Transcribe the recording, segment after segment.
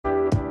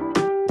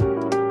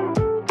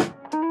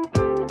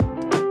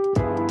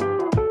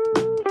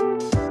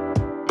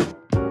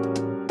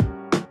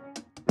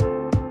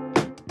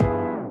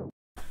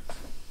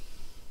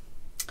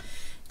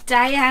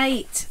day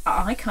 8.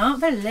 I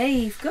can't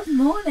believe. Good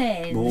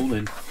morning.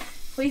 Morning.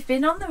 We've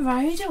been on the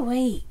road a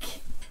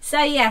week.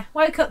 So yeah,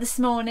 woke up this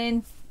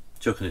morning.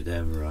 Chucking it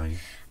down with rain.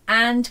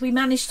 And we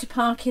managed to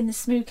park in the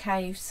Smoo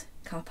Caves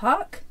car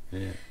park.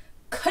 Yeah.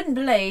 Couldn't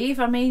believe,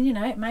 I mean, you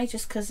know, it may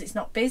just because it's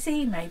not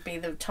busy, maybe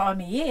the time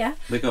of year.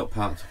 We got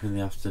parked up in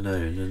the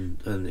afternoon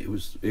and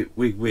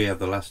we had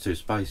the last 2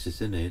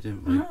 spaces in here,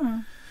 didn't we?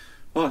 Mm.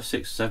 Well, at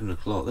 6, 7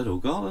 o'clock, they'd all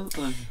gone, hadn't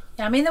they?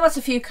 Yeah, I mean, there was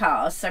a few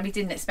cars, so we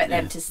didn't expect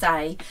them to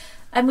stay.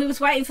 And we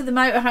was waiting for the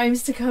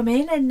motorhomes to come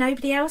in and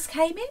nobody else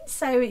came in,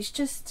 so it's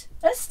just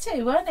us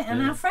two, weren't it,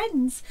 and our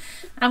friends.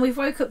 And we've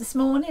woke up this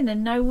morning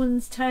and no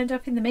one's turned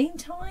up in the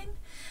meantime.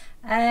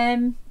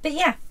 But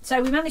yeah,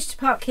 so we managed to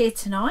park here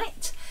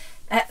tonight.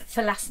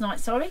 For last night,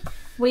 sorry.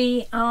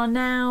 We are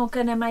now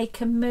going to make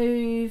a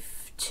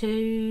move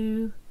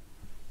to...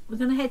 We're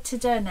going to head to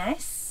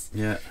Durness.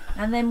 Yeah.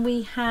 And then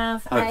we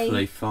have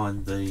hopefully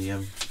find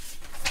the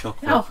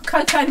chocolate. Oh,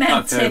 Cocoa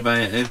Mountain. Cocoa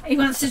Mountain. He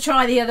wants to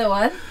try the other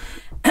one.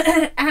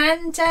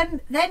 And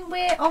then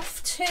we're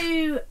off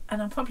to,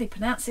 and I'll probably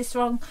pronounce this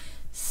wrong,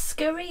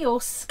 Scourie.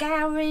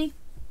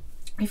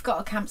 We've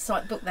got a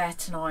campsite booked there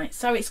tonight.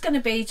 So it's going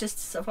to be just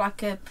sort of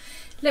like a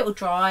little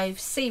drive,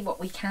 see what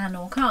we can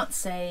or can't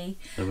see.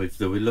 So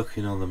we're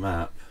looking on the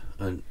map,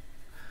 and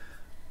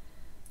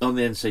on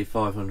the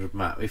NC500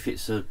 map, if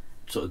it's a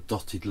sort of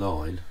dotted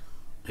line,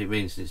 it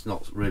means it's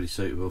not really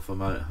suitable for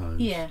motorhomes.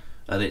 Yeah.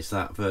 And it's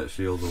that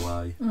virtually all the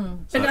way.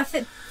 So,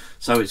 but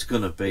so it's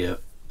going to be an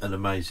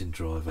amazing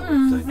drive, I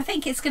would think. I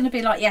think it's going to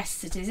be like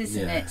yesterday's,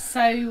 isn't it?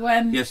 So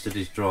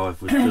yesterday's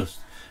drive was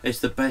just—it's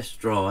the best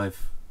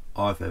drive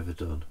I've ever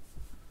done.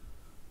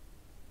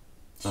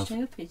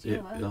 Stupid,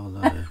 you are. Oh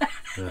no,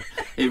 yeah.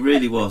 It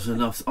really was,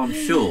 and I'm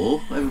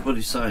sure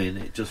everybody's saying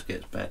it just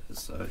gets better.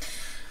 So,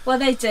 well,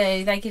 they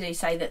do. They do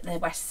say that the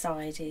west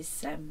side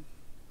is. I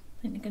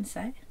think you're going to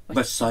say it.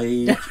 West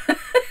side.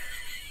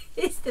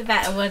 It's the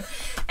better one.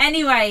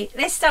 Anyway,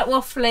 let's start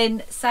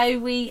waffling. So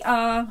we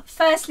are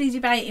firstly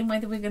debating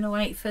whether we're going to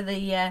wait for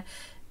the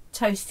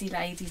toastie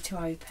lady to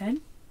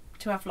open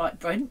to have like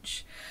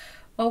brunch,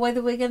 or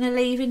whether we're going to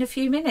leave in a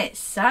few minutes.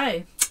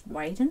 So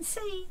wait and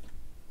see.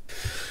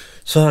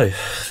 So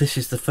this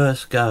is the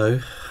first go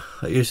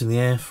at using the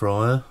air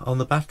fryer on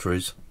the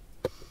batteries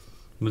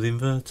with the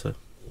inverter.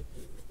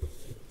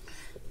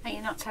 Hey,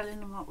 you're not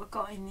telling them what we've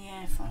got in the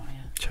air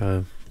fryer.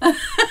 Show 'em.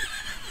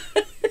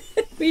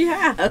 We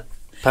have.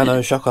 Pain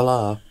au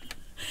chocolat.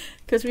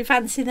 Because we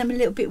fancy them a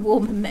little bit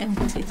warm and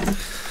melted.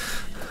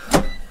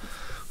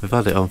 We've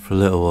had it on for a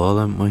little while,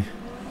 haven't we?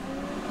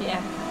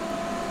 Yeah.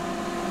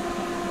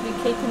 You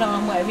keep an eye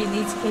on whatever you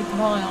need to keep an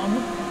eye on.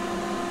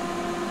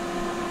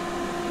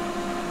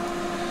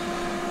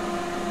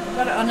 We've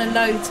got it on a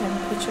low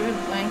temperature,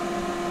 haven't we?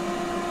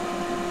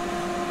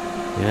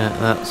 Yeah,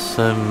 that's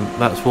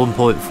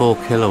 1.4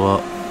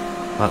 kilowatt.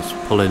 That's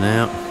pulling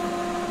out.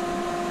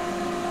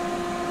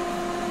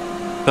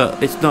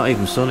 But it's not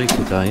even sunny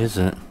today, is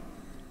it?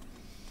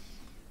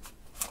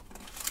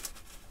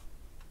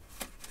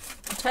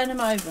 I'll turn them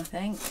over, I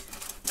think.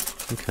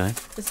 Okay.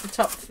 Because the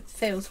top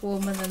feels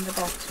warmer than the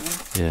bottom.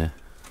 Yeah.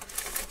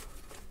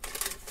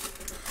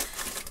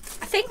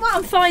 I think what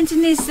I'm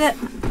finding is that,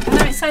 I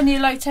know it's only a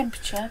low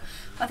temperature,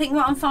 I think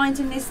what I'm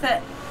finding is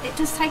that it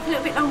does take a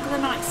little bit longer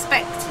than I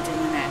expected in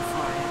an air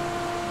fryer.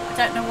 I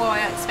don't know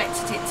why I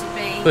expected it to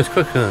be Well, it's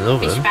quicker than an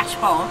oven. bish bash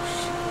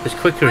bosh. It's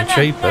quicker and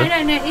cheaper.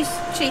 No, it's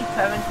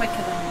cheaper and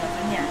quicker than an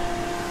oven,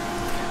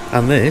 yeah.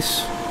 And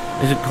this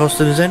isn't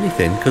costing us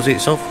anything because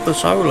it's off the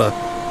solar.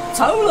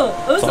 Solar!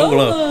 That's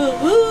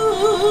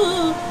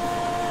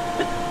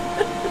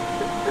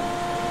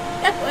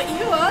what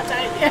you are,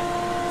 don't you?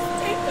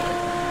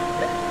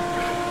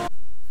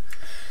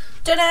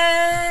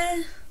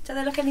 Ta-da! Do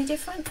they look any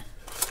different?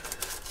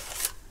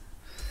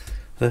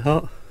 They're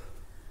hot?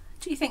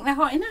 Do you think they're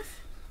hot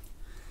enough?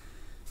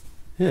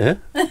 Yeah.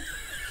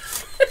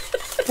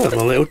 Like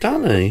my little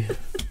Danny.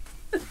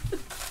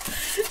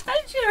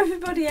 I'm sure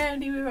everybody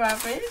only we were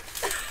having.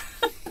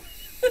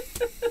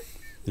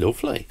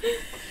 Lovely.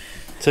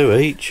 2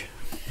 each.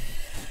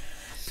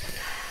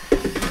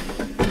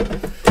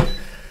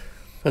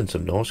 And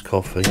some nice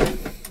coffee.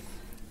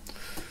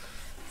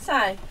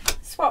 So,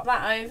 swap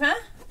that over.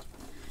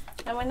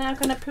 And we're now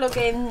going to plug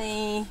in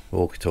the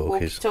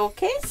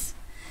walkie-talkies.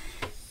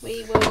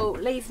 We will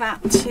leave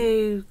that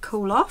to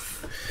cool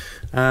off.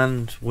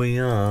 And we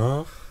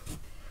are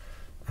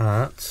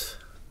at...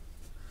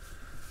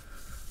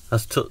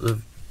 That's took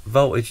the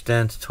voltage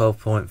down to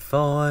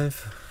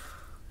 12.5.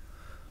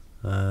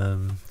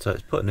 So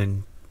it's putting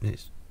in...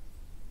 We've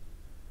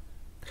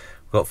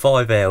got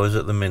 5 hours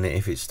at the minute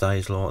if it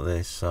stays like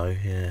this. So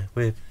yeah,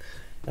 I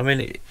mean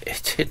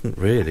it didn't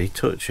really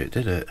touch it,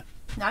 did it?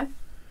 No,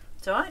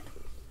 it's alright.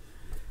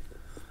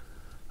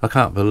 I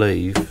can't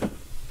believe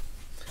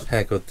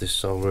how good this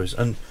solar is,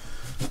 and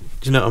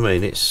do you know what I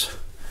mean? It's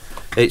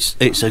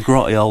a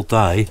grotty old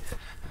day,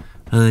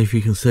 and if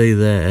you can see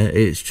there,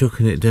 it's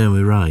chucking it down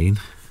with rain.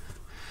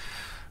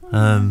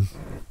 And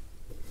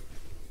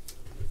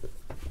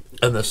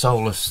the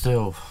solar's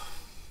still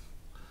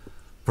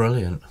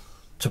brilliant.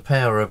 To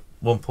power a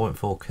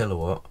 1.4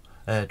 kilowatt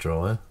air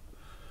dryer.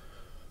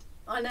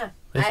 I know.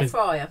 Air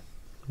fryer.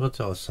 What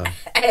did I say?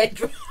 Air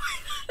dryer.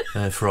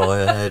 Air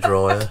fryer, air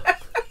dryer.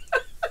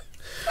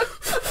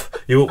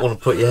 You wouldn't want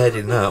to put your head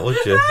in that, would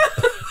you?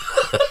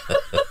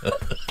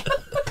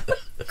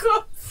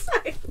 God's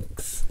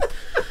sakes.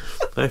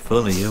 Very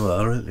funny you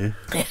are, aren't you?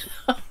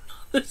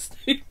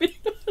 Stupid.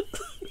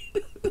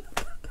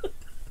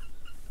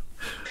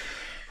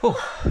 Oh,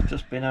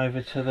 just been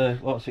over to the,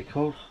 what's it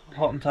called?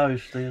 Hot and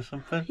toasty or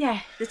something?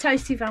 Yeah, the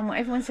toasty van. What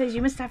everyone says,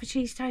 you must have a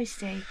cheese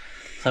toasty.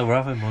 So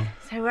we're having one.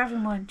 So we're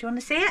having one. Do you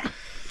want to see it?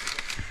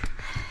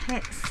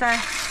 It's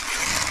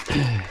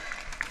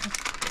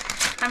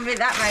haven't read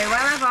that very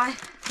well, have I?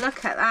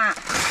 Look at that.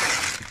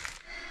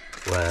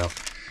 Wow.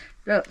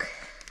 Look.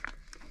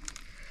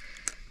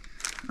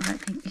 I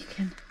don't think you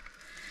can.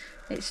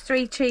 It's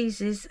 3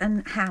 cheeses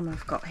and ham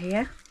I've got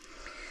here.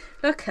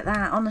 Look at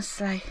that,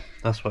 honestly.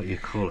 That's what you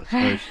call it,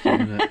 toast,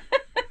 isn't it?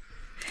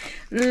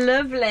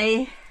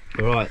 Lovely.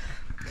 Right.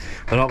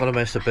 We're not going to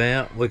mess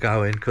about. We're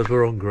going because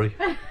we're hungry.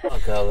 Our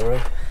gallery.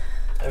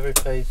 Every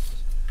piece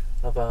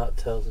of art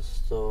tells a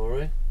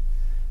story.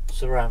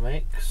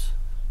 Ceramics.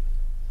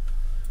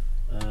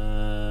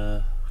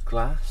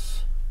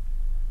 Glass.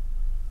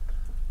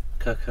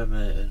 Cocoa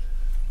mountain.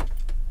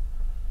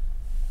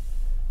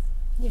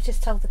 You've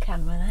just told the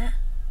camera that.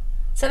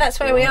 So that's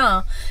where we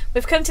are.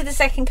 We've come to the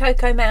second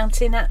Cocoa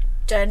Mountain at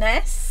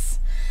Durness,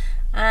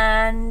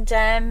 and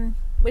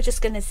we're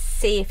just going to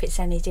see if it's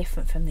any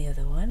different from the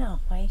other one,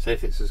 aren't we? See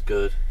if it's as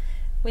good.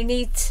 We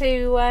need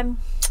to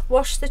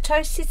wash the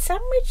toasted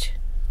sandwich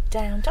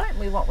down, don't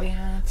we, what we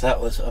had?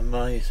 That was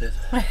amazing.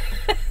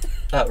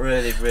 That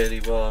really, really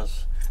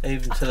was.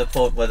 Even to the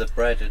point where the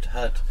bread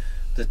had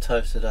the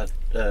toast had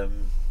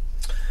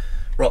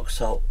rock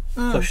salt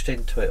pushed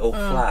into it all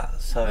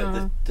flat,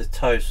 so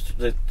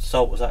the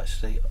salt was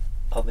actually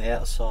on the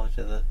outside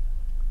of the...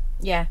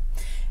 Yeah,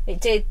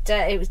 it did.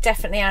 It was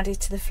definitely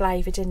added to the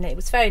flavour, didn't it? It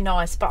was very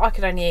nice, but I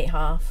could only eat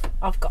half.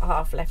 I've got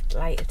half left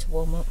later to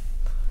warm up,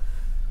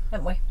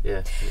 haven't we?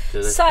 Yeah.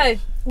 So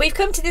we've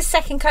come to this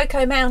second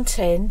Cocoa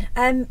Mountain.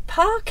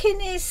 Parking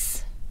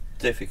is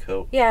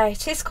difficult. Yeah,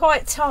 it is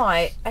quite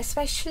tight,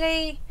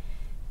 especially.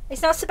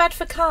 It's not so bad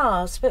for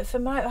cars, but for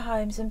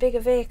motorhomes and bigger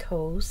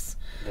vehicles,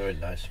 there ain't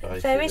no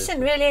space. There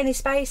isn't really any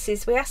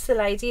spaces. We asked the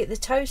lady at the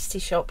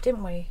toasty shop,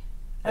 didn't we?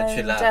 And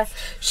she laughed.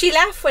 She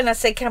laughed when I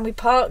said, "Can we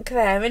park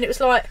there?" And it was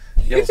like,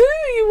 "You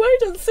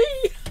wait and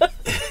see."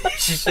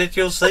 She said,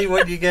 "You'll see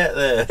when you get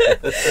there."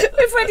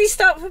 We've already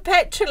stopped for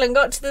petrol and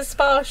got to the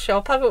spa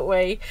shop, haven't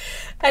we?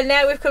 And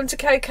now we've come to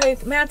Cocoa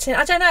Mountain.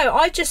 I don't know.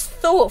 I just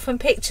thought from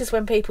pictures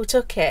when people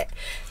took it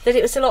that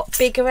it was a lot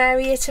bigger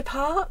area to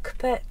park,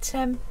 but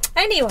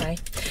anyway,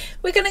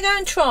 we're going to go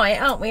and try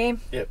it, aren't we?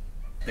 Yep.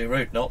 Be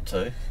rude not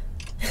to.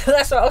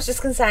 That's what I was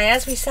just going to say.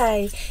 As we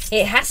say,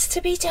 it has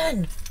to be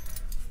done.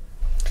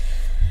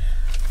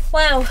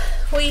 Well,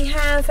 we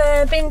have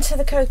been to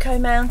the Cocoa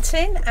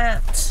Mountain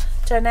at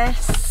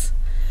Durness.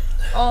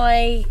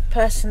 I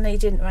personally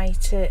didn't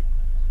rate it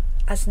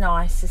as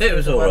nice as it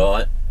was the other one.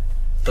 Alright,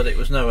 but it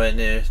was nowhere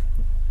near...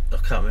 I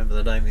can't remember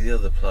the name of the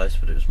other place,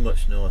 but it was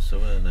much nicer,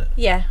 wasn't it?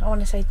 Yeah, I want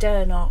to say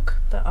Gairloch,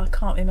 but I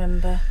can't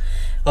remember.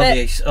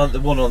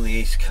 The one on the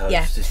east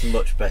coast is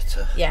much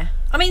better. Yeah,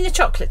 I mean the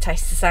chocolate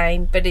tastes the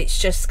same, but it's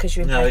just because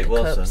you're in paper cups. No,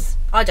 it wasn't.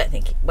 I don't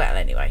think. Well,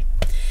 anyway,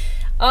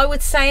 I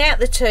would say out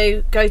the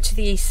two, go to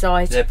the east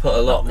side. They put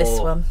a lot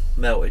more one.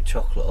 Melted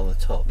chocolate on the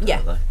top,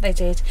 don't they? They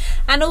did.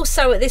 And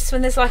also at this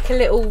one, there's like a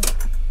little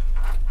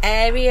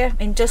area,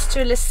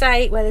 industrial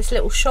estate, where there's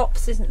little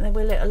shops, isn't there?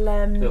 With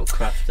little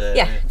craft areas.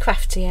 Yeah,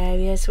 crafty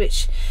areas,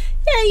 which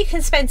you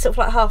can spend sort of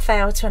like half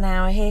hour to an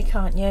hour here,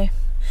 can't you?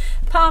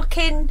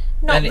 Parking,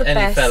 not the best.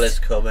 Any fellas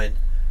coming,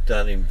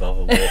 don't even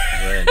bother walking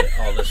around it,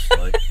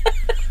 honestly.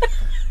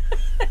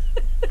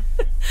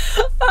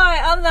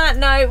 Right, on that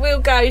note, we'll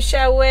go,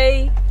 shall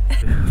we?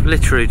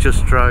 Literally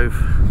just drove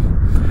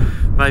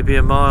maybe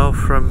a mile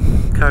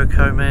from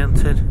Cocoa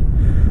Mountain,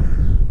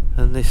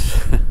 and this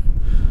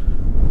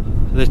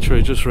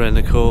literally just round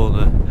the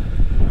corner.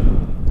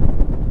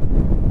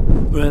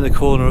 Round the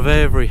corner of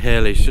every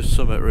hill is just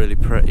something really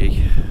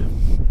pretty.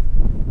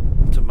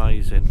 It's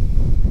amazing.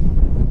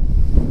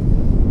 A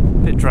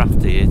bit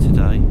drafty here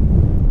today.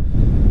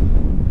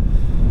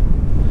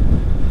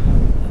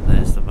 And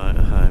there's the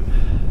motorhome.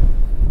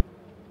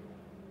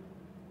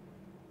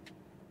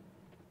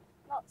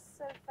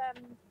 Lots of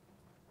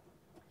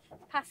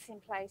passing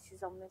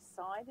places on this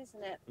side,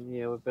 isn't it?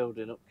 Yeah, we're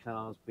building up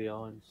cars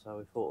behind, so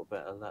we thought we'd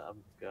better let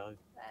them go.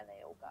 There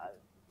they all go.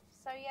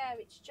 So yeah,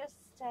 it's just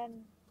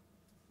some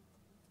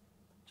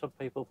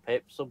people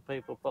pip, some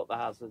people put the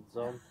hazards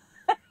on.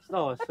 It's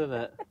nice, isn't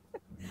it?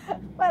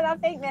 Well, I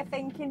think they're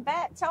thinking,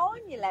 about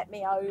time you let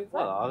me over.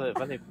 Well, they've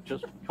only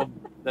just come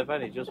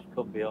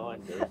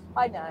behind us.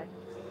 I know.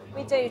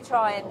 We do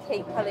try and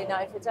keep pulling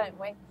over, don't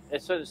we?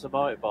 As soon as the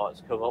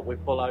motorbikes come up, we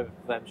pull over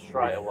for them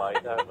straight away,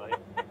 don't we?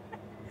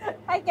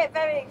 They get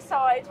very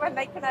excited when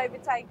they can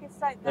overtake us,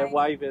 don't they? They're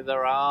waving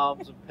their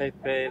arms and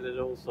pipping and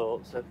all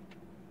sorts. And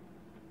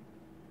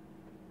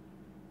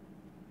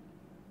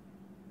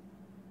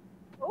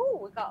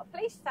we've got a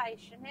police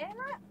station here,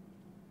 look.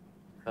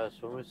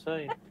 First one we've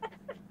seen.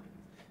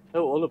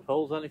 Oh,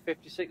 Ullapool's only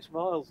 56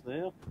 miles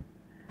now.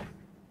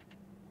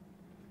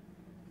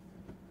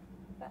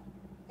 But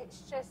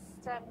it's just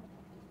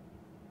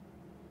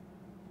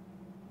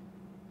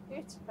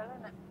beautiful,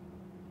 isn't it?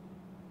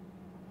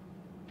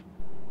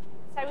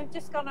 So we've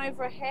just gone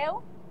over a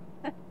hill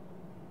and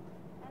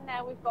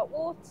now we've got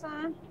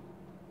water.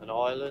 An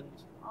island.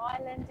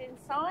 Island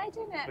inside,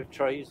 isn't it? With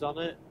trees on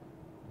it.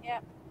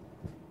 Yep.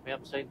 We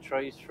haven't seen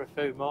trees for a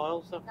few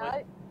miles, have we?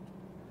 No.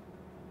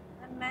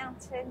 And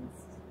mountains.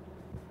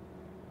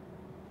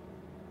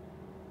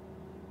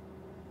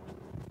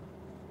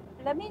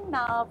 Blooming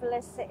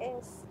marvellous it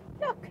is.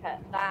 Look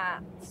at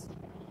that.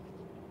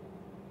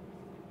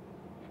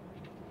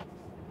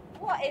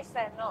 What is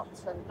there not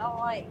to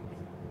like?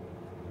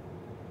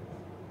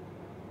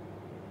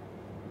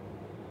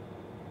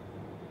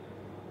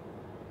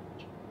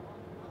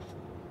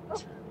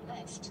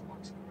 Left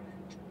onto the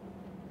road.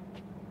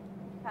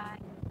 Okay.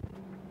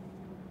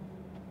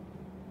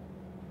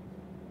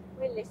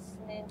 We're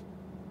listening.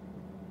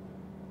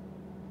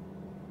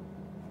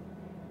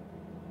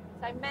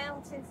 So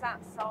mountains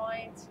that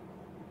side,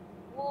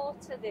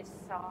 water this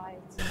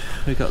side.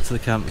 We got to the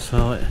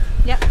campsite.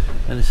 Yep.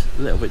 And it's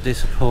a little bit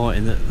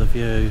disappointing that the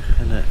view,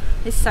 isn't it?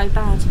 It's so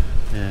bad.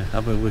 Yeah,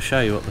 I mean, we'll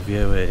show you what the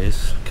view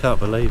is. Can't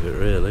believe it,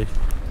 really.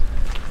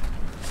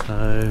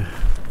 So,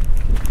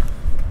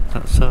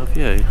 that's our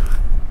view.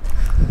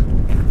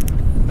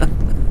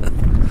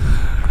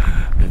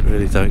 It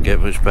really don't get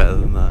much better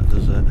than that,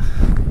 does it?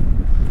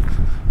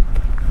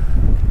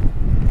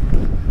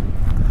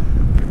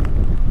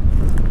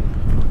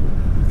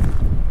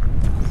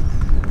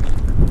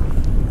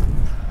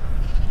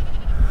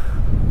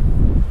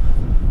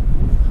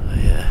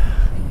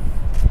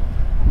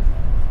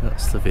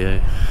 The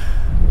view.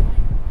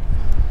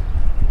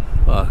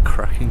 What a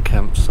cracking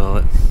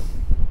campsite.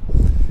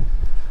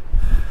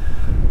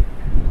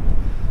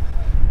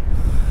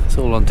 It's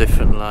all on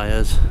different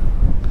layers.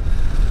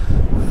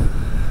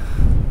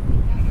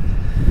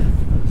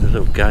 There's a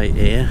little gate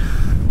here.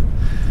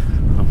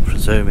 I'm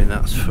presuming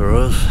that's for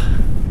us.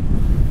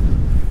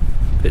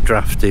 Bit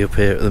drafty up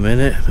here at the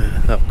minute,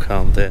 but that'll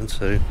calm down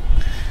soon.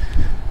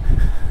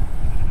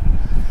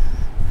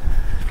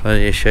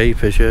 Plenty of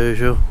sheep as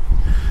usual.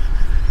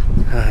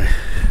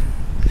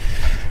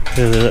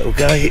 There's a little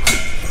gate.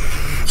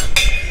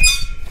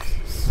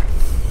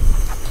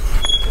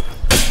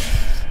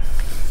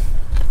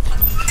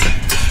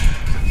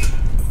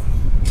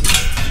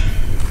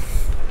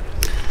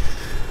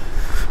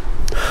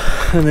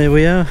 And there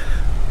we are,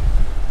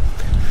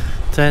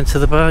 down to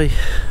the bay.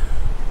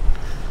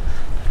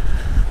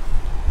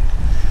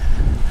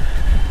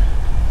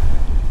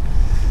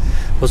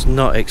 Was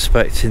not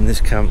expecting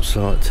this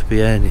campsite to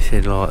be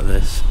anything like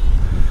this.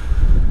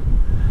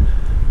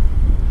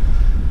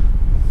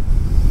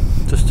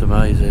 Just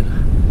amazing.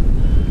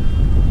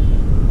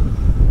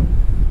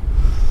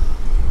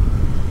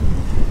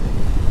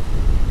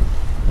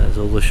 There's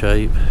all the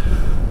sheep.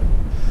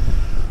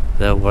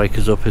 They'll wake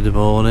us up in the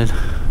morning,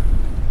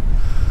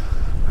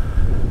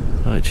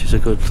 which is a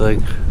good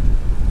thing.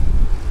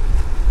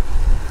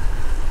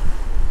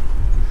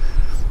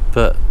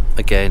 But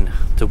again,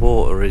 the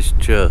water's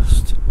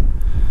just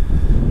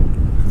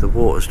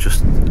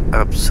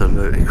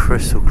absolutely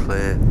crystal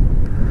clear.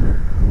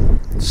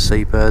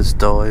 Seabirds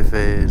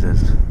diving, and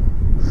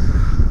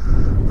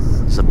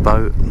there's a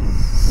boat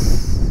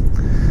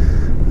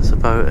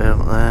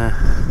out there.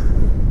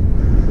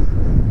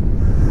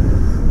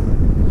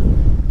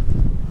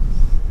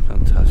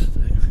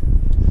 Fantastic.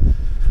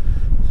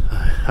 So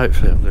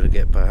hopefully I'm going to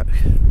get back.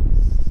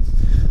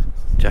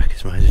 Jack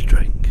has made a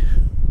drink.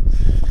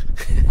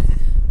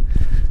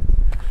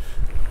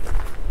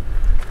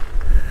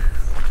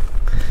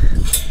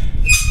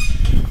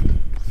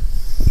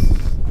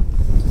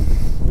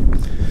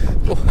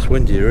 Oh, it's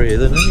windier here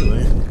than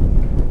anywhere.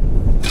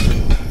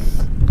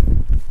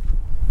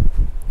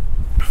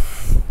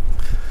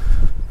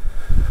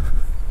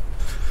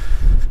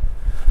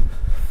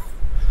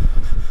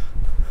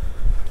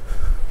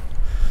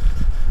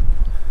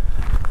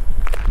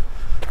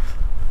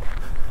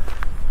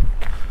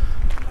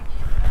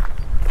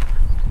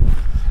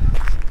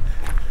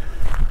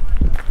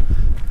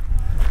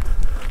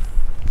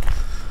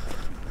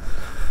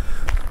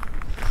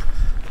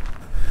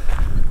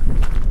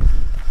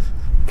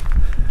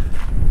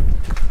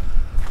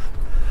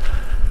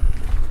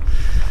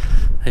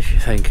 If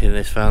you're thinking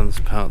this van's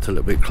parked a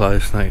little bit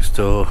close next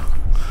door,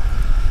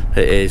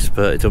 it is,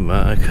 but it doesn't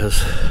matter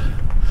because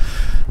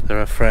there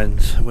are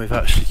friends and we've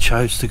actually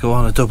chose to go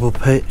on a double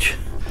pitch.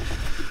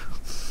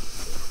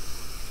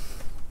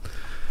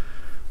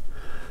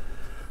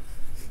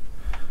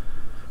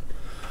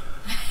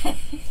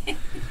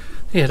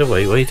 You had a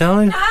wee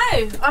darling?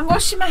 No, I'm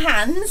washing my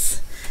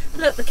hands.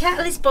 Look, the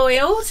kettle is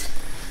boiled.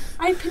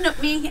 Open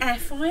up me air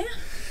fryer.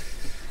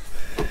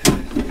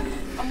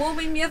 I'm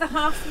warming the other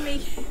half of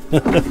me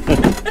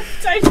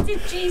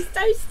toasted cheese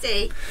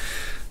toastie.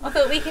 I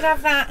thought we could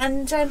have that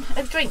and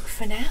a drink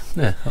for now.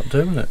 Yeah, that'll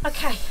do, won't it?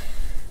 Okay.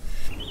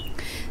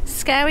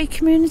 Scourie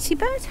Community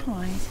bird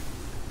hide.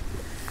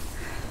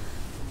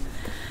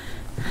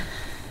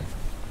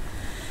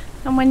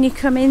 And when you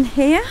come in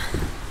here,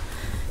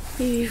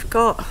 you've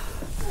got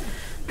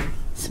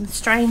some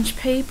strange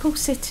people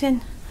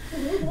sitting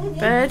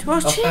bird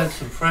watching. I've had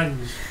some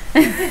friends.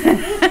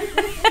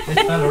 This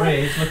fella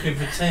here is looking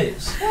for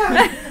tits.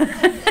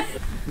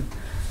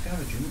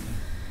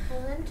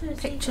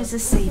 Pictures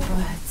of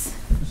seabirds.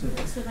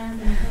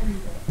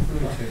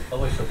 I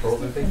wish I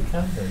brought my big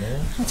camera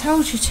now. I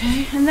told you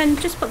to, and then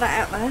just put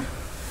that out there.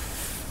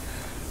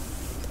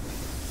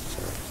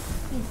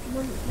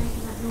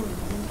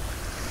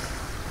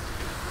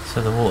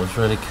 So the water's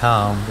really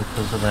calm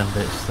because of them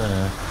bits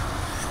there.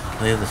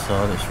 The other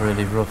side it's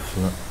really rough,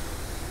 look.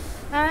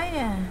 Oh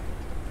yeah,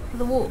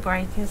 the water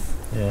breakers.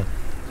 Yeah,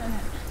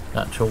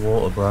 natural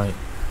water break.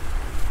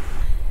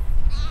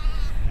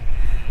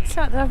 It's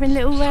like they're having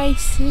little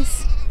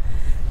races.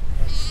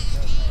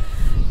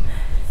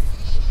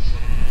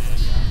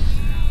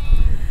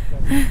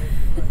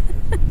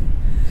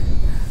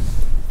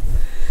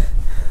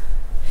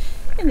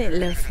 Isn't it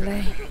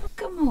lovely?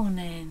 Good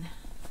morning.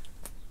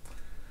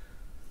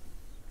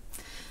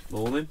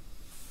 Morning.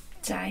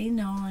 Day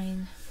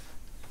 9.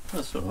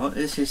 That's alright,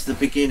 this is the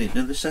beginning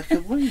of the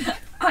second week.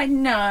 I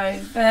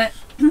know, but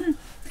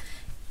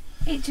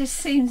it just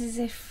seems as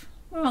if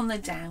we're on the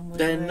downward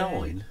Day road.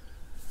 9?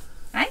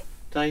 Eh?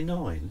 Day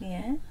 9?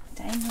 Yeah,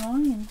 day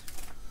 9.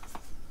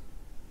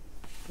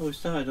 Oh, we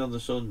started on the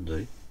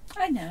Sunday.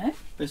 I know.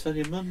 It's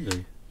only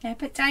Monday. Yeah,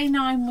 but day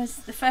 9 was,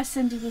 the first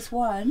Sunday was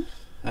 1.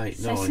 8,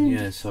 So 9,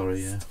 Sunday- yeah,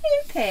 sorry, yeah.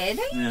 Stupid.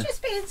 Are you Yeah.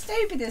 just being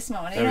stupid this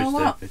morning Very or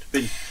what? stupid.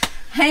 Been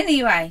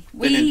Anyway,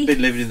 we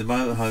been living in the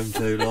motorhome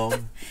too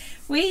long.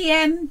 we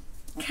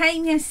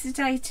came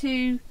yesterday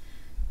to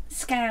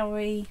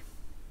Scourie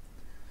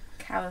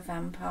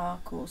Caravan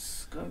Park or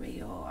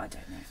Scourie or I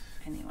don't know.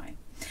 Anyway,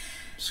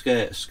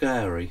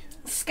 Scary.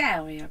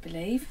 Scourie, I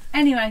believe.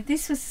 Anyway,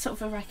 this was sort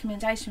of a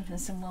recommendation from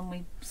someone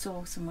we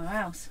saw somewhere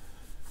else.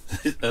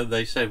 And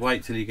they say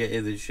wait till you get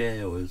in the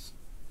showers.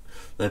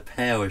 They're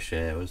power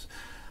showers.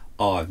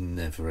 I've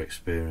never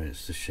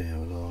experienced a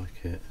shower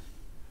like it.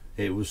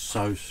 It was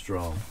so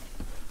strong.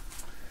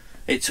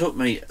 It took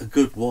me a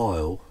good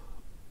while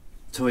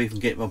to even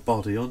get my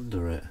body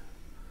under it.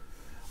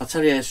 I'll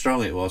tell you how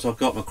strong it was. I've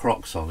got my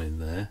Crocs on in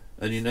there,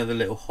 and you know the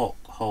little hot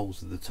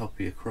holes at the top of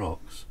your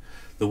Crocs?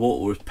 The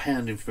water was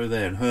pounding through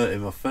there and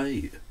hurting my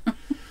feet.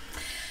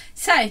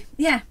 So,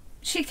 yeah,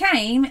 she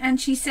came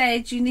and she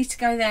said you need to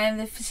go there and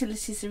the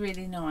facilities are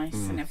really nice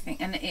and everything,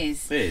 and it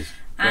is. It is.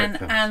 And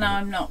Great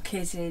I'm not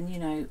kidding, you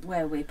know,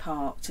 where we're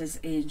parked, as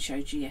Ian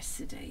showed you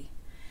yesterday.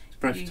 It's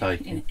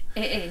breathtaking.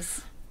 It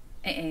is.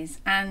 It is.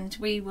 And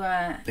we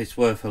were... It's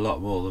worth a lot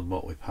more than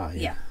what we pay.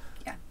 Yeah,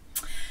 yeah.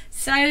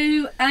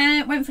 So,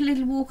 went for a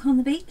little walk on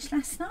the beach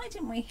last night,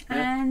 didn't we?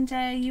 Yeah. And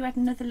you had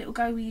another little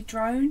go with your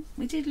drone.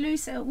 We did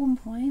lose it at one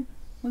point.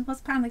 We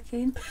was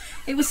panicking.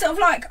 It was sort of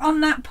like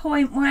on that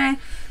point where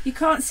you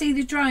can't see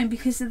the drone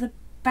because of the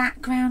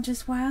background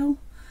as well.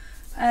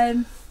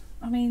 I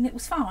mean, it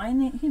was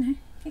fine. It, you know,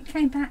 it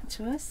came back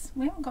to us.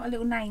 We haven't got a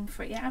little name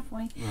for it yet, have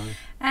we?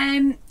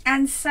 No.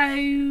 And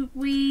so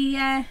we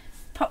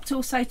popped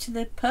also to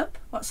the pub.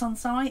 What's on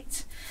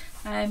site?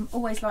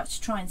 Always like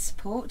to try and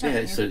support. Don't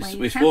Yeah, you, so where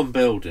you it's can. one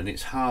building.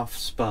 It's half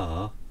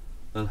spa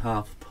and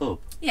half pub.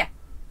 Yeah.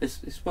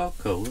 It's well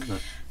cool, isn't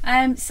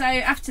it? So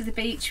after the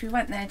beach, we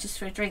went there just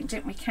for a drink,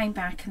 didn't we? Came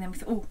back and then we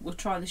thought, oh, we'll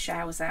try the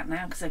showers out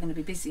now because they're going to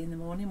be busy in the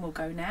morning. We'll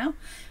go now.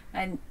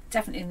 And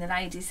definitely in the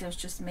ladies, there was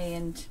just me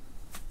and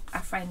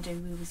our friend who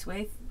we was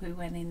with, who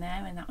went in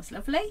there, and that was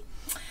lovely.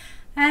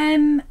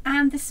 And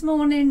this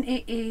morning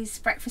it is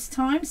breakfast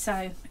time,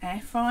 so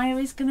air fryer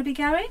is going to be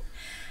going,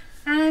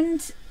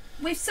 and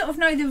we sort of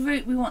know the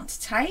route we want to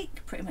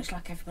take, pretty much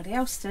like everybody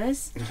else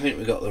does. I think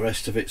we got the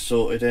rest of it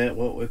sorted out,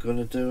 what we're going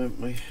to do,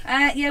 haven't we?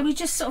 Yeah, we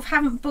just sort of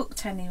haven't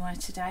booked anywhere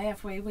today,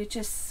 have we? We're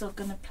just sort of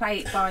going to play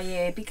it by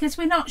ear because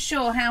we're not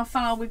sure how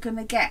far we're going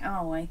to get,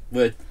 are we?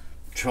 We're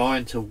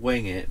trying to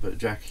wing it, but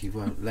Jackie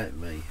won't let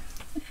me.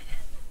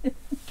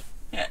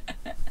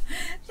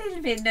 A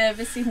little bit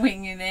nervous in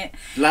winging it.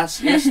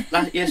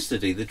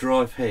 Yesterday, the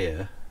drive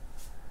here,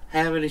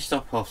 how many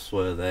stop-offs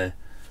were there?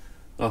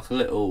 Like a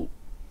little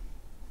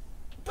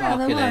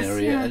parking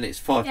area, yeah. and it's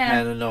 £5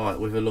 a night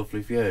with a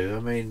lovely view.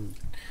 I mean,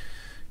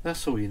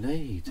 that's all you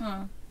need.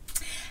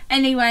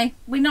 Anyway,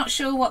 we're not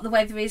sure what the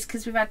weather is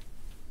because we've had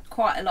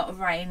quite a lot of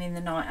rain in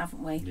the night,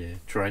 haven't we? Yeah,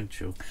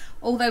 torrential.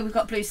 Although we've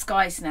got blue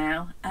skies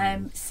now.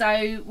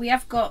 So we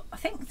have got, I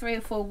think, 3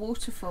 or 4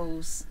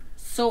 waterfalls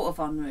sort of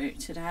en route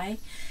today.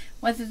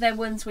 Whether they're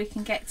ones we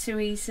can get to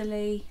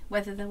easily,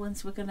 whether they're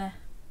ones we're going to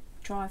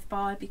drive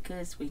by,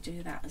 because we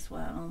do that as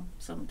well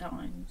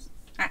sometimes,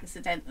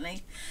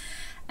 accidentally.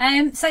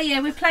 So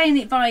yeah, we're playing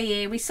it by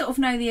ear. We sort of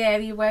know the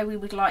area where we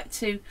would like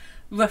to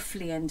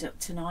roughly end up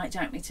tonight,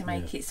 don't we, to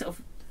make it sort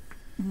of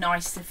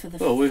nicer for the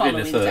following day. Well,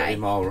 within a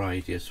 30-mile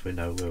radius, we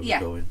know where we're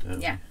going, don't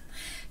we?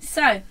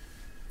 So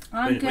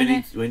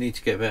we need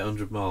to get about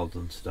 100 miles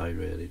done today,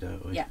 really,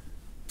 don't we? Yeah.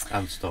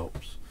 And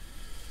stops.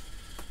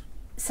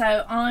 So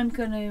So I'm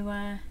going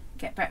to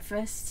get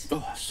breakfast. Oh,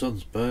 the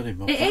sun's burning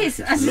my It back. is.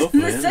 It's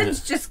lovely, The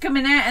sun's just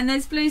coming out and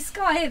there's blue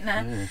sky, isn't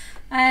there?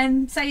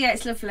 Yeah. So yeah,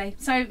 it's lovely.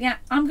 So yeah,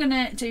 I'm going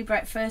to do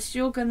breakfast.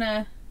 You're going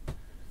to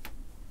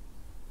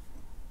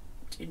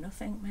do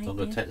nothing, maybe. I'm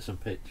going to take some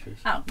pictures.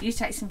 Oh, you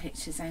take some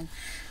pictures then.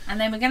 And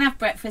then we're going to have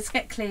breakfast,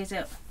 get cleared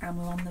up, and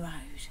we're on the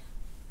road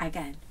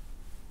again.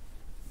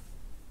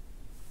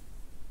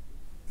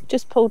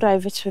 Just pulled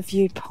over to a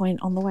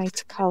viewpoint on the way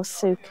to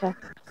Kylesku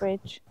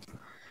Bridge.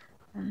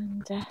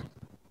 And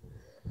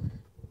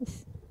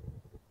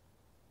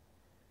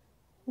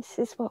this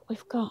is what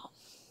we've got.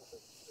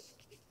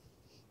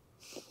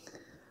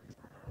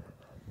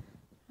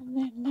 And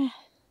then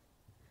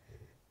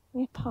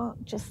we're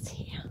parked just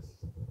here.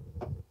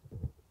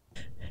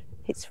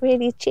 It's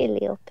really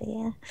chilly up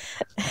here.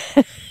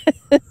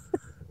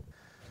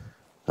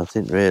 I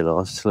didn't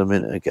realise till a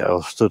minute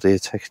ago I stood here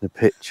taking a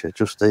picture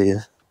just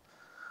here,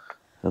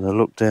 and I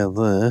looked down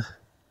there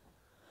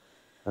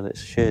and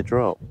it's a sheer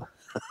drop.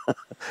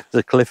 It's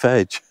a cliff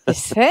edge.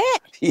 Is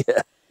it?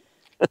 Yeah.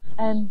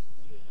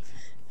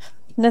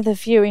 Another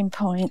viewing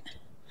point,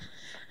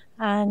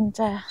 and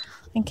I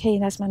think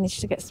Keen has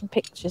managed to get some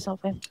pictures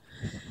of him,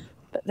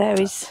 but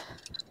there is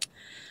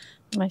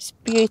the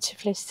most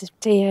beautifulest of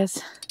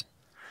deers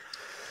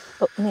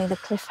up near the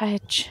cliff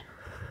edge.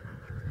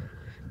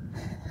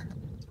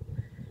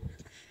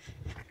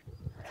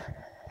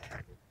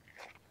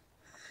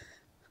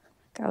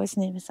 Go as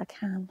near as I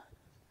can.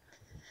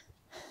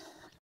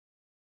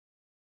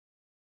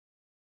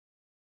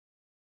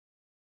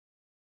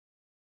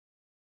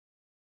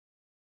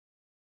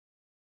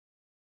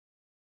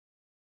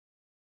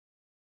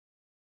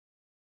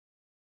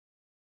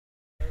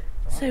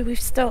 So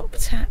we've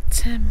stopped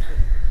at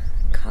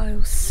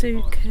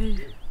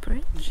Kylesku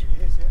Bridge.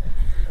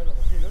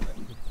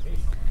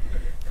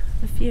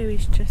 The view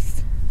is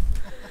just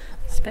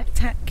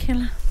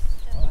spectacular.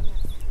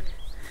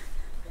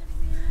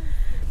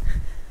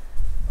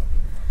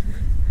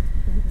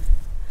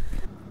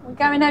 We're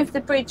going over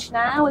the bridge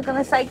now. We're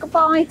going to say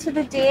goodbye to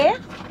the deer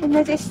in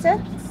the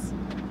distance.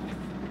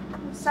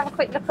 Just have a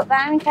quick look up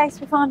there in case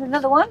we find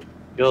another one.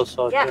 Your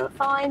side, Yeah,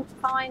 fine.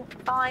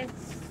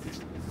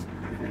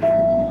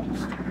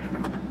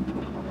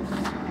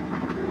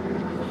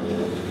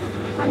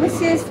 And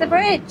this is the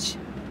bridge.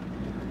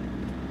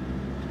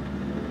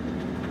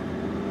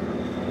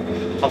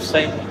 I've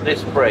seen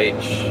this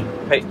bridge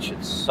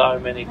pictured so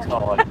many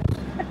times.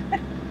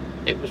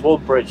 It was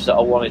one bridge that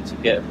I wanted to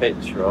get a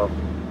picture of.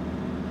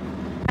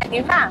 And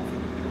you have?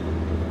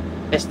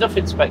 It's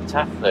nothing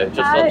spectacular, it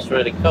just looks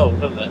really cool,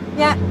 doesn't it?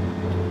 Yeah.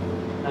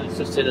 And it's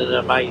just in an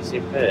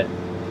amazing bit.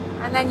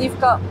 And then you've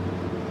got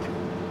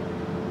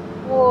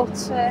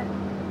water,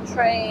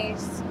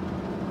 trees.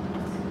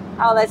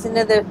 Oh, there's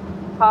another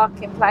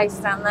parking place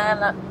down there,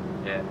 look.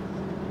 Yeah.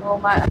 All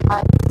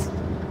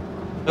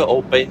motorhomes. Got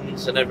all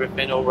bins and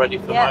everything all ready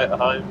for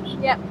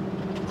motorhomes. Yep.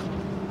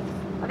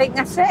 I think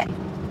that's it.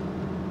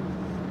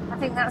 I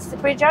think that's the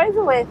bridge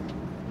over with.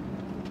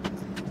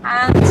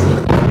 And,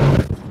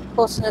 of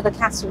course, another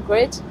castle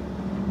grid. So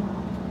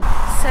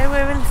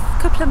we're a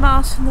couple of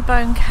miles from the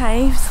Bone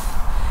Caves.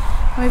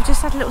 And we've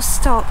just had a little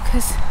stop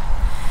because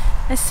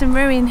there's some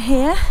ruin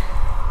here.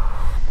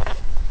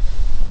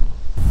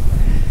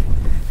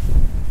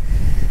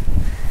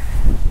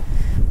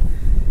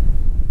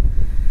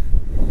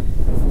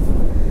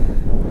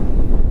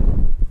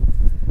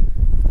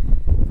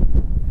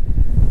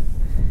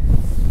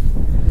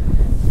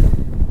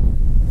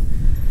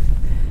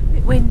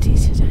 Windy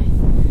today.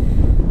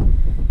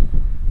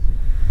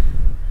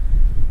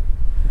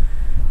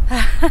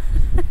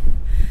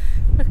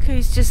 Look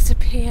who's just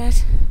appeared.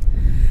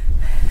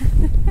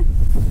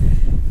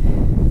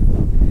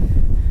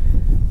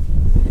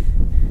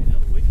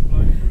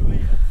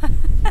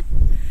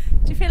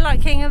 Do you feel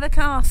like king of the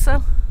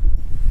castle?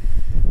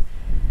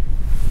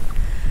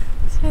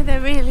 So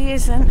there really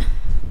isn't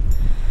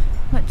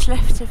much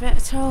left of it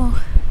at all.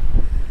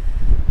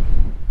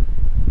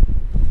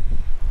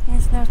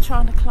 He's now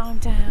trying to climb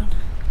down.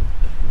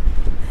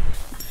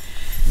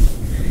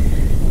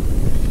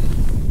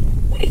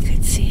 We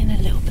could see in a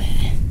little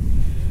bit.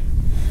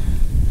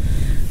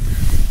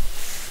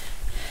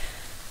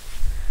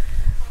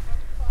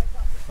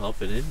 I've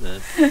been in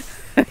there.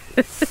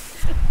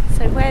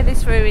 So where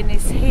this ruin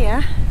is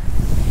here,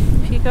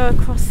 if you go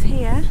across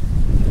here,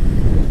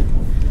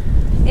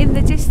 in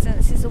the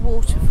distance is a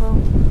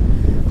waterfall.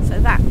 So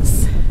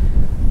that's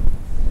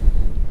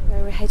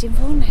where we're heading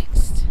for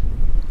next.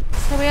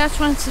 So we are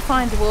trying to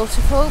find the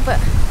waterfall, but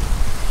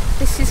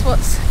this is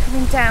what's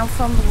coming down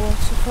from the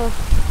waterfall.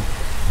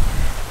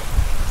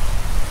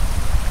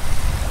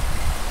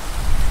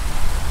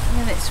 And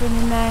then it's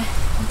running there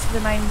into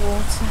the main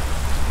water.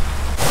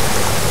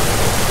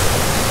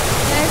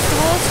 There's the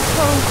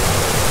waterfall.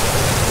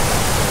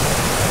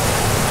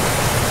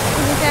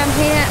 Coming down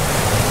here.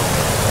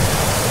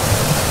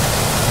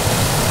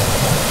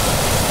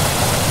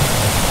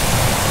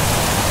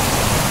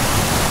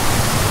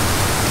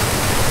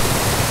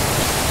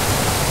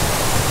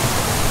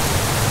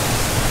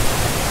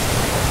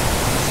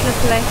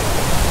 lovely.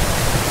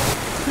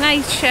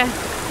 Nature,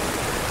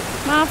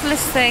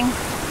 marvellous thing,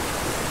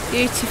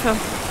 beautiful.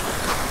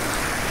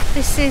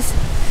 This is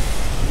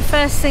the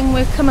first thing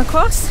we've come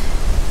across,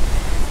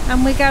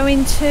 and we're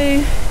going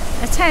to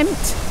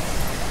attempt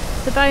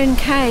the Bone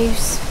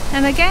Caves.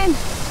 And again,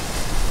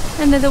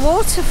 another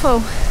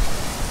waterfall.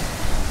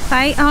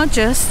 They are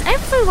just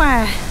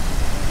everywhere.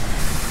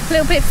 A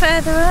little bit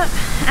further up,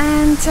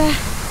 and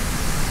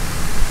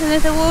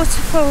another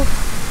waterfall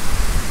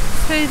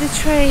through the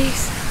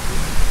trees.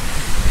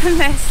 And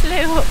there's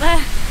Smoo up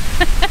there.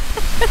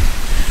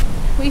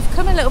 We've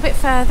come a little bit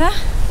further.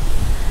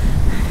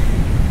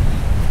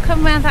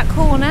 Come round that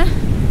corner,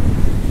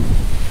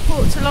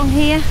 walked along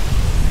here,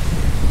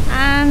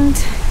 and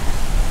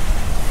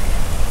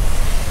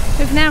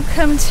we've now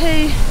come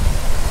to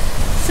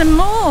some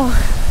more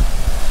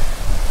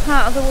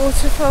part of the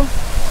waterfall.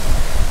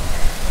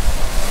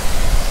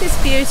 It's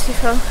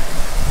beautiful.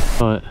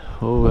 Right,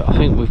 well, I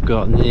think we've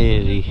got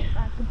nearly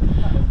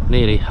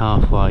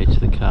halfway to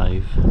the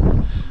cave,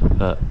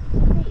 but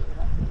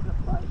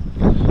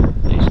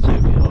these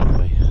two behind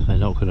me, they're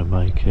not going to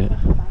make it.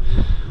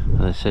 And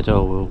they said,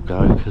 oh, we'll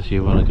go because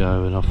you want to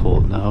go, and I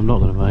thought, no, I'm not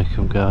going to make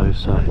them go,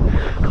 so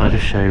I'll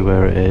just show you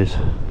where it is.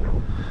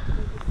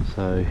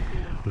 So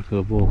we're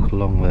going to walk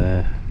along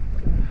there,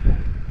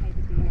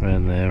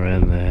 around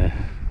there,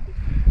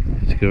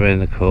 to go around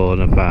the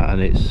corner back,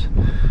 and it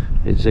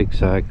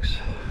zigzags,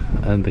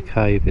 and the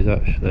cave is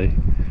actually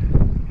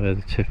where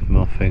the tip of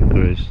my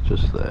finger is,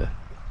 just there.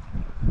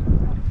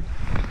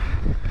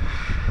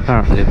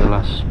 Apparently the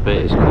last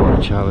bit is quite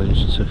a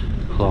challenge to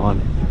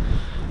climb.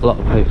 A lot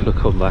of people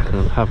have come back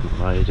and haven't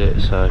made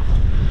it, so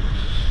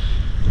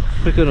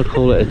we're going to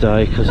call it a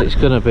day, because it's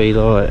going to be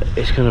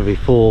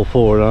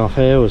 4.5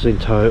 hours in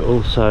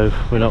total, so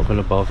we're not going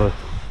to bother.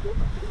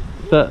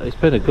 But it's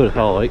been a good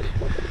hike,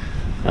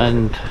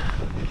 and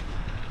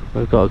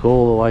we've got to go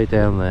all the way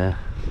down there.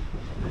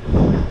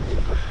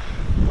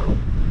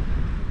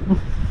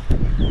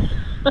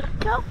 I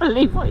can't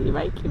believe what you're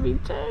making me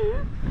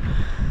do.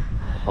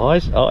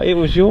 It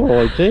was your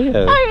idea.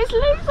 No, it's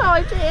Lou's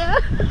idea.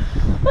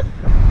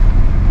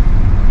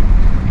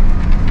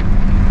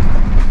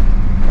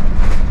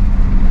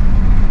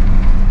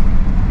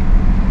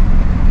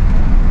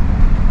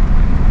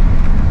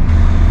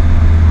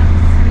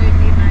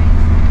 Absolutely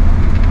amazing.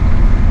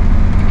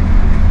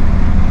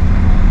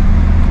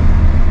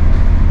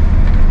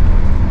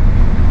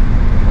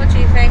 What do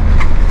you think?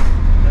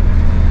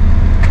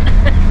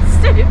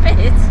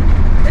 Stupid.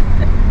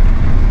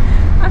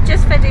 I've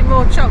just fed him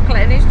more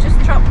chocolate and he's just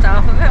dropped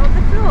half of it on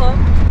the floor.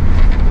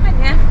 Haven't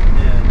you?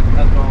 Yeah,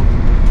 that's wrong.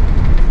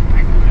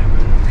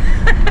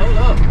 Hold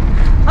up.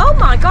 Oh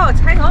my god,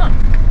 hang on.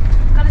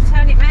 Got to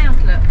turn it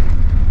round, look.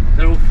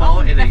 They're all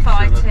fighting each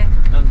other.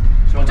 And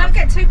Don't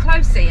get too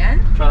close, Ian.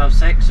 trying to have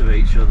sex with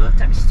each other.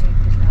 Don't be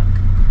stupid, look.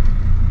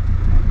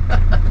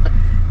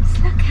 Just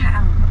look at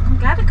them. I'm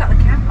glad I got the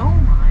camera. Oh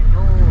my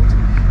lord.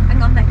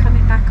 Hang on, they're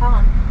coming back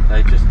on.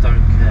 They just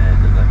don't care,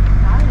 do they?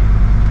 No.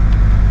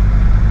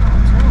 Not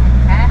at all.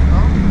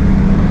 Careful.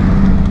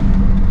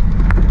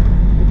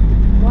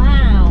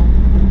 Wow.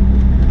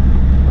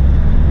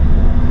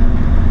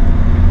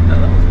 No,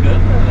 that was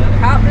good, wasn't it?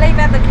 Can't believe I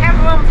had the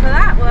camera on for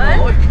that one.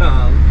 Oh, I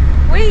can't.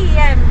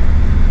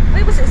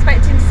 We was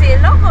expecting to see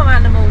a lot more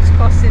animals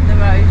crossing the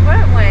road,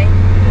 weren't we?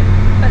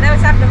 But they was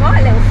having a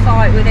right little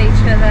fight with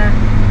each other.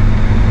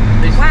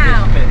 This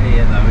bit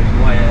here though is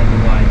way out of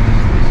the way.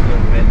 This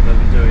little bit that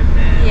we're doing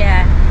now.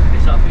 Yeah.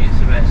 I think it's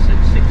about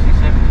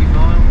 60-70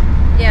 miles.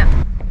 Yeah.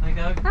 There you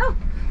go. Oh,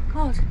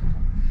 God.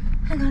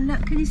 Hang on,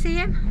 look, can you see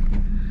him?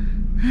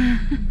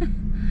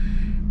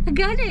 I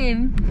got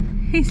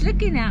him. He's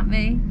looking at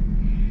me.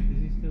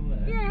 Is he still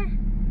there? Yeah.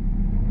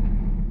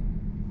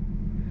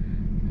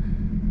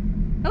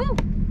 Oh.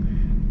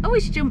 Oh,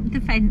 he's jumped the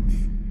fence.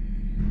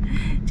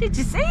 Did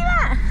you see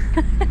that?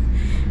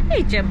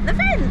 He jumped the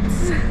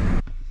fence.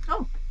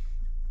 Oh,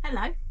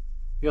 hello.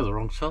 You're the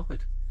wrong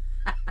side.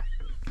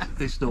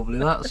 It's normally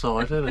that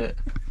side, isn't it?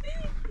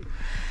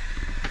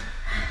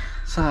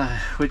 So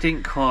we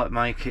didn't quite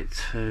make it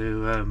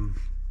to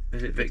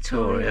is it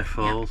Victoria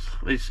Falls?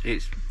 Yeah.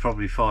 It's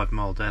probably 5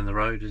 mile down the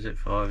road, is it?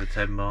 5 or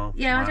 10 miles?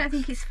 Yeah, max. I don't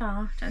think it's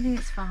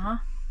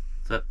far.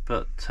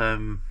 But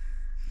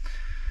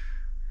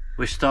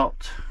we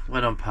stopped,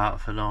 went on park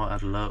for a night,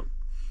 had a look,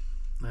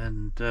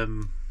 and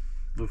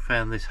we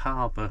found this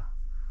harbour.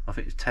 I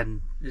think it's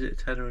 10. Is it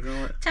 10 a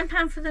night?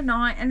 £10 for the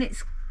night, and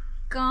it's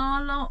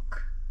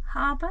Gairloch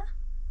Harbour.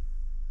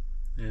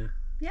 Yeah.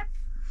 Yep.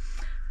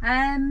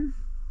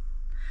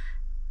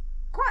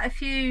 Quite a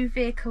few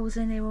vehicles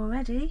in here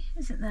already,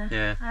 isn't there?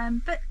 Yeah.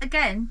 But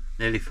again,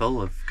 nearly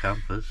full of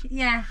campers.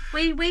 Yeah,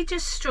 we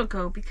just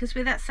struggle because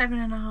with that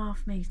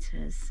 7.5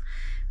 metres,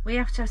 we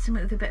have to have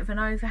something with a bit of an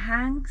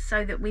overhang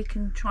so that we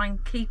can try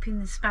and keep in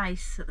the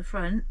space at the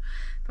front,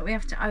 but we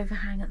have to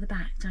overhang at the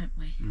back, don't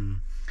we? Mm.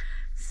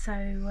 So,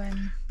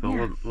 but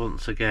yeah.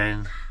 once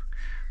again,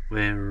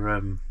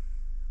 we've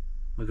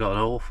got an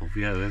awful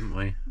view, haven't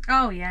we?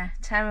 Oh yeah,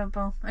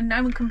 terrible. And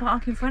no one can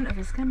park in front of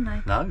us, can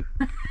they? No.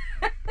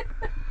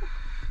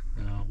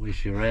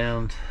 whiz you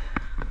around.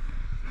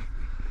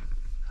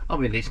 I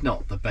mean, it's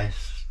not the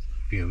best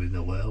view in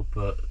the world,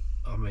 but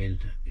I mean,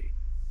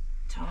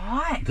 It's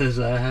alright. there's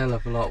a hell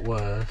of a lot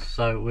worse.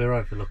 So we're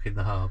overlooking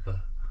the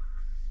harbour.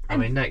 I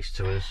mean, next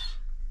to us,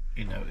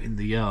 you know, in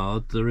the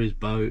yard, there is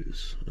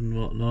boats and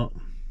whatnot.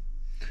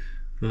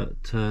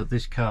 But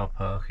this car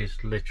park is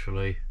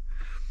literally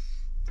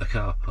a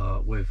car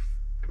park with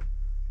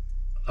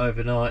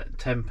overnight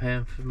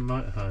 £10 for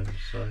motorhomes.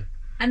 So.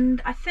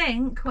 And I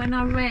think when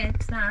I read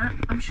that,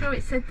 I'm sure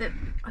it said that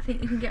I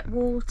think you can get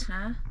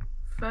water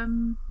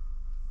from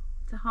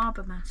the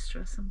harbour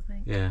master or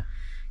something. Yeah.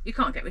 You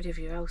can't get rid of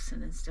your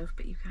Elson and stuff,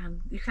 but you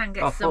can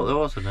get I some. thought there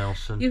was an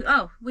Elson.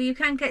 You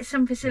can get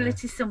some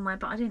facilities somewhere,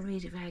 but I didn't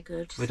read it very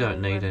good. We don't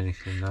need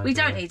anything though. We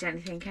don't need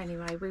anything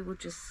anyway. We will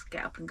just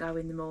get up and go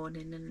in the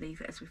morning and leave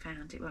it as we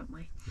found it, won't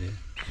we? Yeah.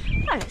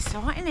 Oh, it's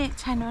alright, isn't it?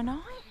 Tenner a night.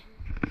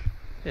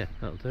 Yeah,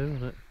 that'll do,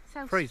 won't it?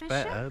 Three's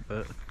better,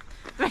 but.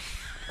 When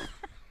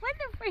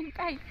have we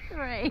paid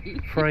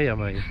 £3? Free, I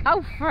mean.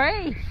 Oh,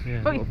 free.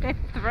 Yeah, We paid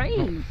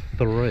 £3.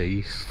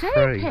 Three.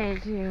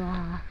 Stupid you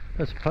are.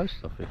 There's a post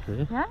office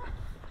here. Yeah.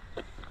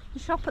 The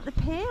shop at the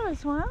pier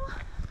as well.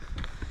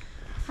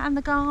 And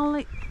the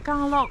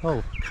Gairloch.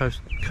 Oh,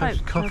 Coast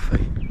Coast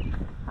Coffee.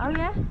 Oh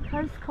yeah,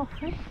 Coast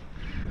Coffee.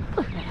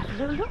 We're going to have a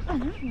little look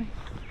then, haven't we?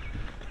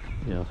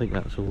 Yeah, I think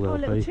that's all Oh,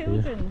 they'll little be here.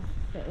 children's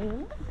bit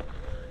here,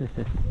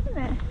 isn't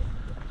it?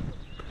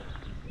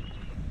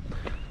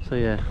 So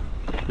yeah,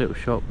 little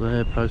shop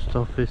there, post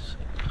office.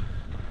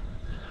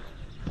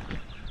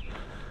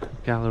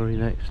 Gallery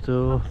next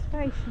door.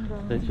 Station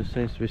gone. There just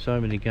seems to be so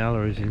many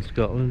galleries in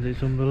Scotland,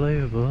 it's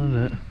unbelievable, isn't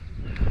it?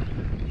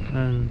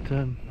 And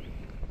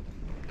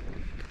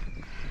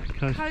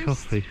Coast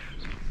Coffee.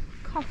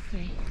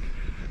 Coffee.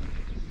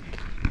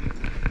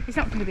 It's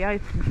not going to be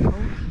open, Paul.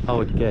 I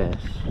would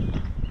guess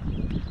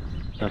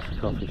that's a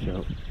coffee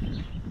shop.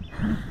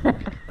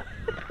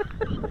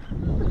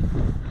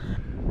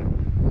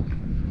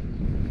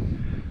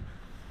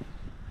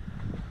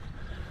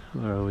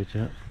 Where are we,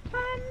 Jack?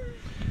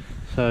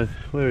 So,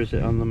 where is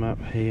it on the map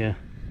here?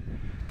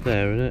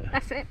 There, isn't it?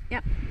 That's it,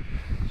 yep.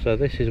 So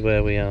this is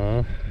where we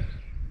are.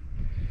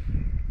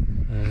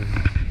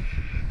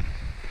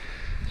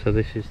 So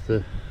this is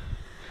the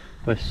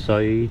west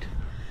side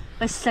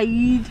West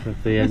side.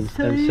 of the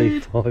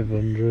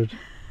NC500.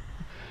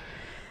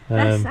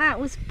 That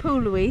was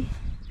Poolowee.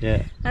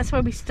 Yeah, That's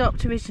where we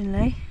stopped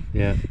originally,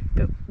 yeah,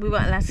 but we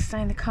weren't allowed to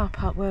stay in the car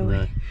park, were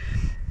no, we?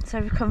 So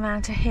we've come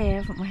round to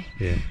here, haven't we?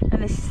 yeah.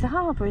 And this is the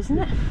harbour, isn't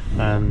it?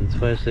 And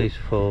where's these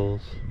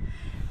falls?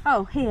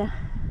 Oh, here.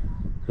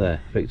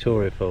 There,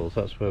 Victoria Falls,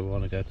 that's where we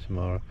want to go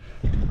tomorrow.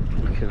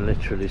 You can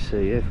literally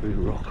see every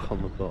rock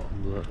on the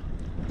bottom, look.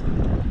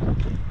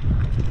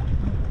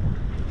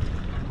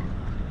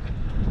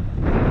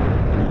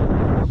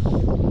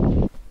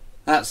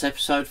 That's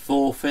episode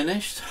 4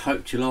 finished.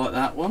 Hope you like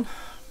that one.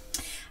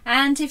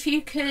 And if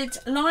you could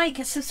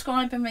like,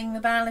 subscribe and ring the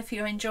bell if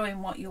you're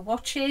enjoying what you're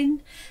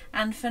watching.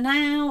 And for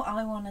now,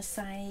 I want to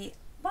say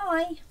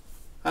bye.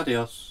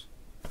 Adios.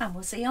 And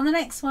we'll see you on the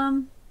next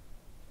one.